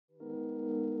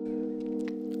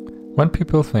When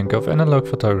people think of analog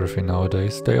photography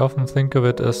nowadays, they often think of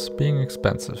it as being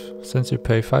expensive, since you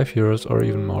pay €5 or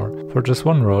even more for just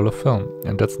one roll of film,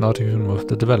 and that's not even with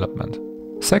the development.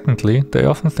 Secondly, they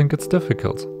often think it's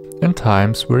difficult. In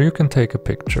times where you can take a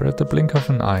picture at the blink of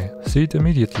an eye, see it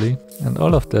immediately, and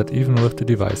all of that even with the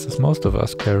devices most of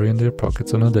us carry in their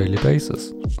pockets on a daily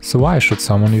basis. So why should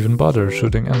someone even bother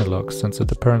shooting analog, since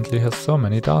it apparently has so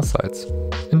many downsides?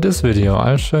 In this video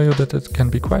I'll show you that it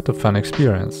can be quite a fun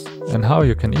experience, and how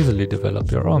you can easily develop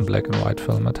your own black and white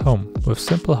film at home with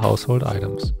simple household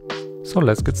items. So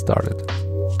let's get started.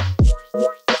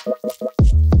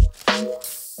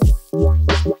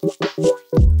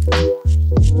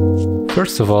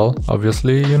 First of all,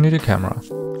 obviously you need a camera,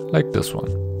 like this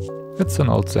one. It's an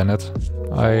old Zenit,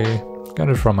 I got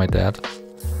it from my dad.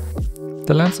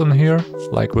 The lens on here,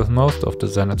 like with most of the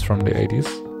Zenits from the 80s,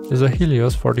 is a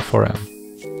Helios 44M.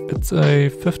 It's a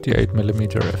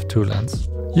 58mm f2 lens.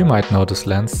 You might know this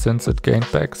lens since it gained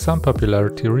back some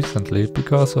popularity recently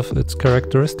because of its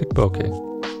characteristic bokeh.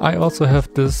 I also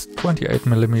have this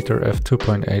 28mm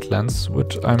f2.8 lens,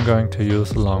 which I'm going to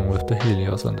use along with the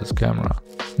Helios on this camera.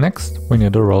 Next, we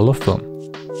need a roll of film.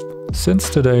 Since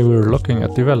today we're looking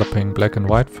at developing black and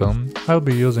white film, I'll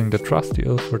be using the trusty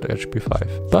Ilford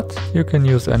HP5. But you can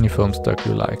use any film stock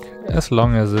you like, as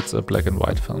long as it's a black and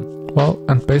white film. Well,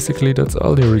 and basically that's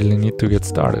all you really need to get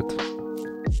started.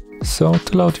 So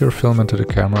to load your film into the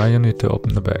camera you need to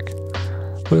open the bag.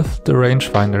 With the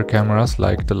rangefinder cameras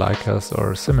like the Leicas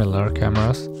or similar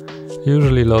cameras,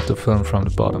 usually load the film from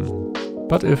the bottom.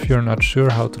 But if you're not sure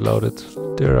how to load it,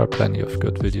 there are plenty of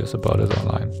good videos about it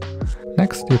online.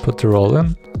 Next you put the roll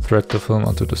in, thread the film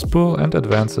onto the spool and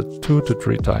advance it 2 to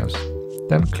 3 times.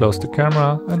 Then close the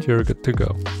camera and you're good to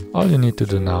go. All you need to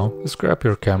do now is grab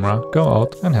your camera, go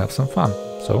out and have some fun.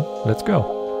 So let's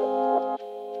go!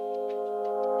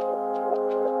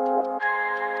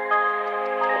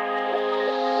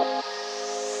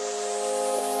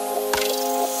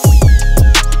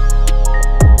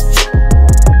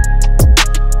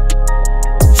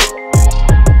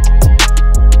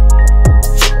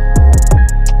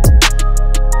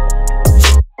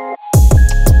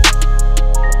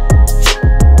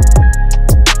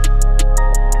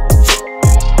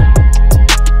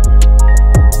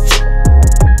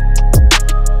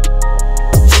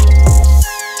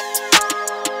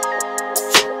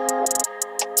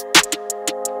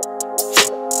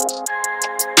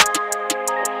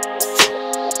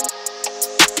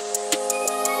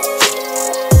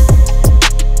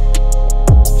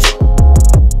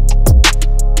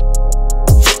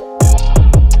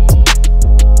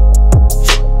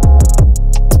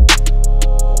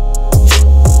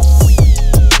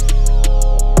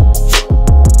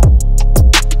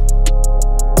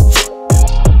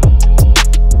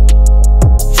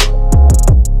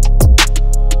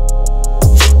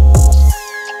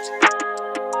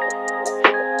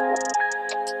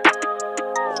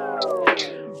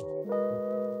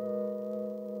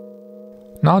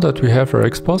 Now that we have our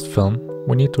exposed film,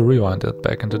 we need to rewind it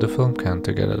back into the film can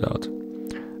to get it out.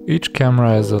 Each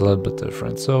camera is a little bit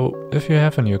different, so if you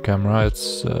have a new camera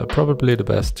it's probably the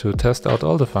best to test out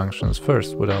all the functions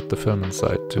first without the film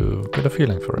inside to get a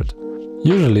feeling for it.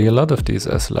 Usually a lot of these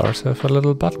SLRs have a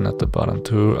little button at the bottom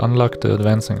to unlock the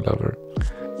advancing lever.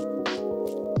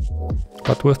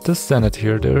 But with this Zenit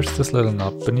here there's this little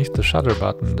knob beneath the shutter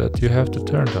button that you have to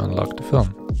turn to unlock the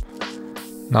film.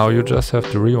 Now you just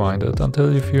have to rewind it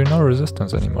until you feel no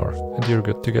resistance anymore and you're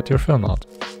good to get your film out.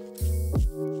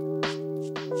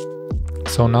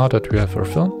 So now that we have our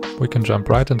film, we can jump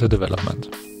right into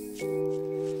development.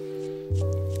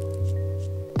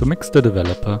 To mix the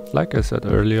developer, like I said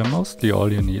earlier, mostly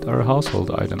all you need are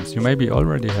household items you maybe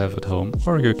already have at home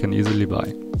or you can easily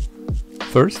buy.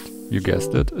 First, you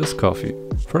guessed it, is coffee.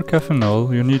 For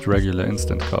Caffenol you need regular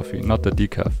instant coffee, not the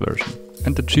decaf version.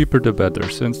 And the cheaper the better,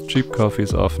 since cheap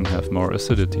coffees often have more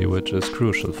acidity, which is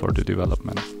crucial for the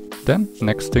development. Then,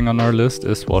 next thing on our list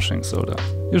is washing soda.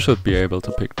 You should be able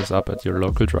to pick this up at your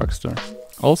local drugstore.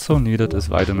 Also needed is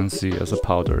vitamin C as a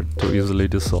powder to easily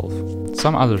dissolve.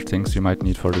 Some other things you might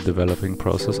need for the developing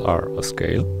process are a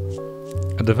scale,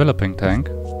 a developing tank,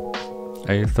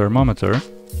 a thermometer,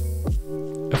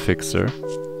 a fixer.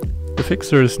 The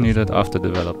fixer is needed after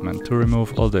development to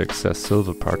remove all the excess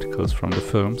silver particles from the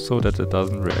film so that it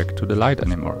doesn't react to the light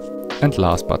anymore. And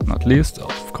last but not least,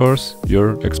 of course,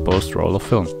 your exposed roll of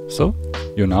film. So,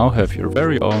 you now have your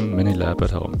very own mini lab at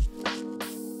home.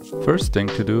 First thing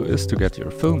to do is to get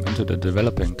your film into the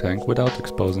developing tank without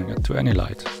exposing it to any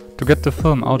light. To get the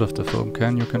film out of the film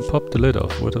can, you can pop the lid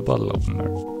off with a bottle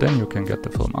opener. Then you can get the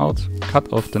film out,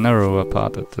 cut off the narrower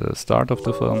part at the start of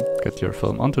the film, get your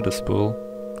film onto the spool,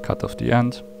 cut off the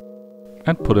end,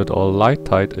 and put it all light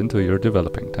tight into your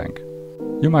developing tank.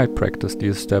 You might practice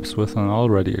these steps with an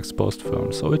already exposed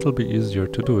film, so it'll be easier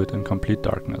to do it in complete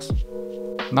darkness.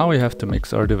 Now we have to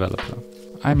mix our developer.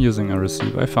 I'm using a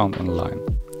recipe I found online.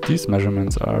 These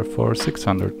measurements are for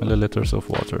 600 milliliters of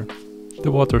water.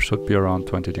 The water should be around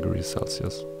 20 degrees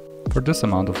Celsius. For this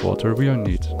amount of water we will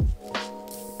need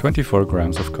 24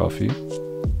 grams of coffee,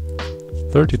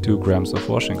 32 grams of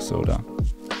washing soda,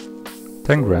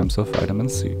 10 grams of vitamin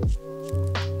C.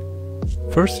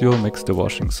 First you'll mix the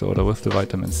washing soda with the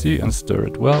vitamin C and stir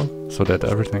it well so that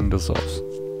everything dissolves.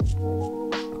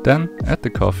 Then add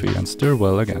the coffee and stir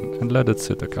well again and let it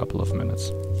sit a couple of minutes.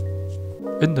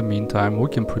 In the meantime we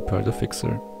can prepare the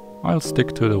fixer. I'll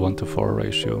stick to the 1:4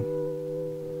 ratio.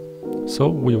 So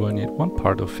we will need 1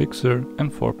 part of fixer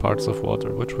and 4 parts of water,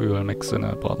 which we will mix in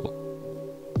a bottle.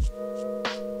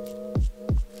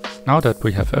 Now that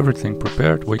we have everything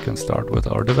prepared, we can start with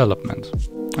our development.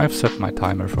 I've set my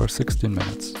timer for 16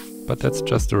 minutes, but that's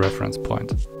just a reference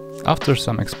point. After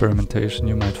some experimentation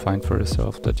you might find for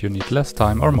yourself that you need less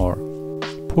time or more.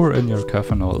 Pour in your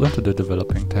Caffenol into the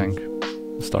developing tank,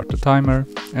 start the timer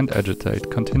and agitate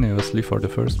continuously for the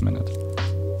first minute.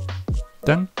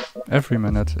 Then, every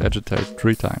minute agitate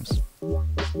 3 times.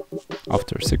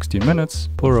 After 16 minutes,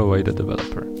 pour away the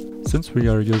developer. Since we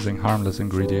are using harmless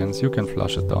ingredients, you can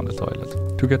flush it down the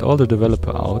toilet. To get all the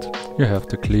developer out, you have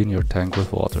to clean your tank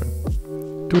with water.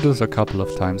 Do this a couple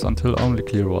of times until only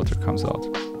clear water comes out.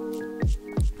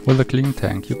 With a clean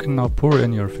tank, you can now pour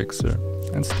in your fixer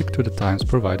and stick to the times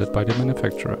provided by the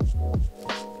manufacturer.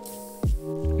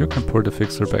 You can pour the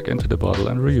fixer back into the bottle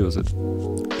and reuse it.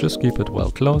 Just keep it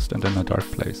well closed and in a dark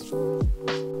place.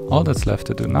 All that's left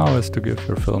to do now is to give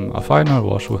your film a final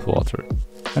wash with water,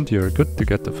 and you're good to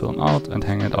get the film out and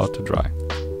hang it out to dry.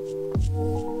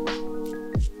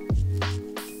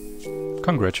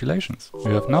 Congratulations!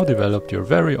 You have now developed your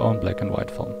very own black and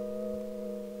white film.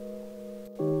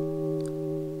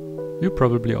 You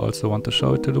probably also want to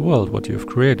show it to the world what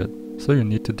you've created, so you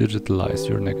need to digitalize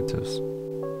your negatives.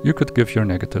 You could give your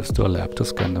negatives to a lab to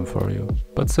scan them for you,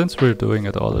 but since we're doing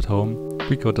it all at home,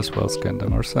 we could as well scan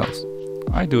them ourselves.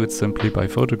 I do it simply by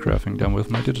photographing them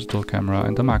with my digital camera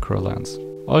and a macro lens.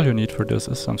 All you need for this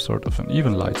is some sort of an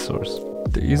even light source.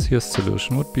 The easiest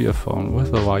solution would be a phone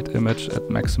with a white image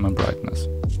at maximum brightness.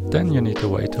 Then you need a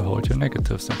way to hold your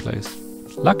negatives in place.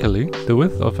 Luckily, the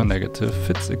width of a negative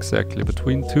fits exactly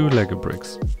between 2 Lego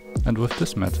bricks. And with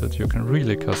this method you can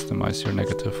really customize your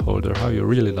negative holder how you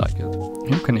really like it.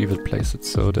 You can even place it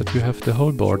so that you have the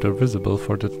whole border visible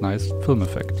for that nice film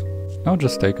effect. Now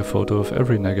just take a photo of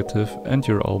every negative and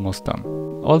you're almost done.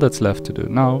 All that's left to do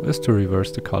now is to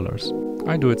reverse the colors.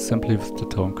 I do it simply with the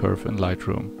tone curve in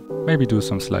Lightroom. Maybe do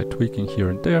some slight tweaking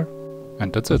here and there,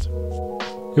 and that's it.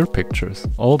 Your pictures,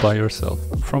 all by yourself,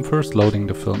 from first loading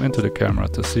the film into the camera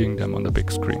to seeing them on the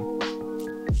big screen.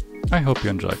 I hope you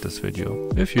enjoyed this video.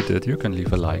 If you did, you can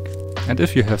leave a like. And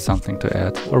if you have something to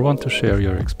add or want to share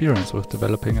your experience with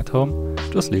developing at home,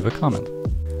 just leave a comment.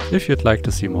 If you'd like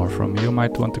to see more from me, you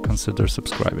might want to consider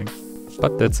subscribing.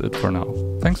 But that's it for now.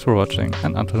 Thanks for watching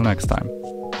and until next time.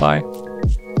 Bye!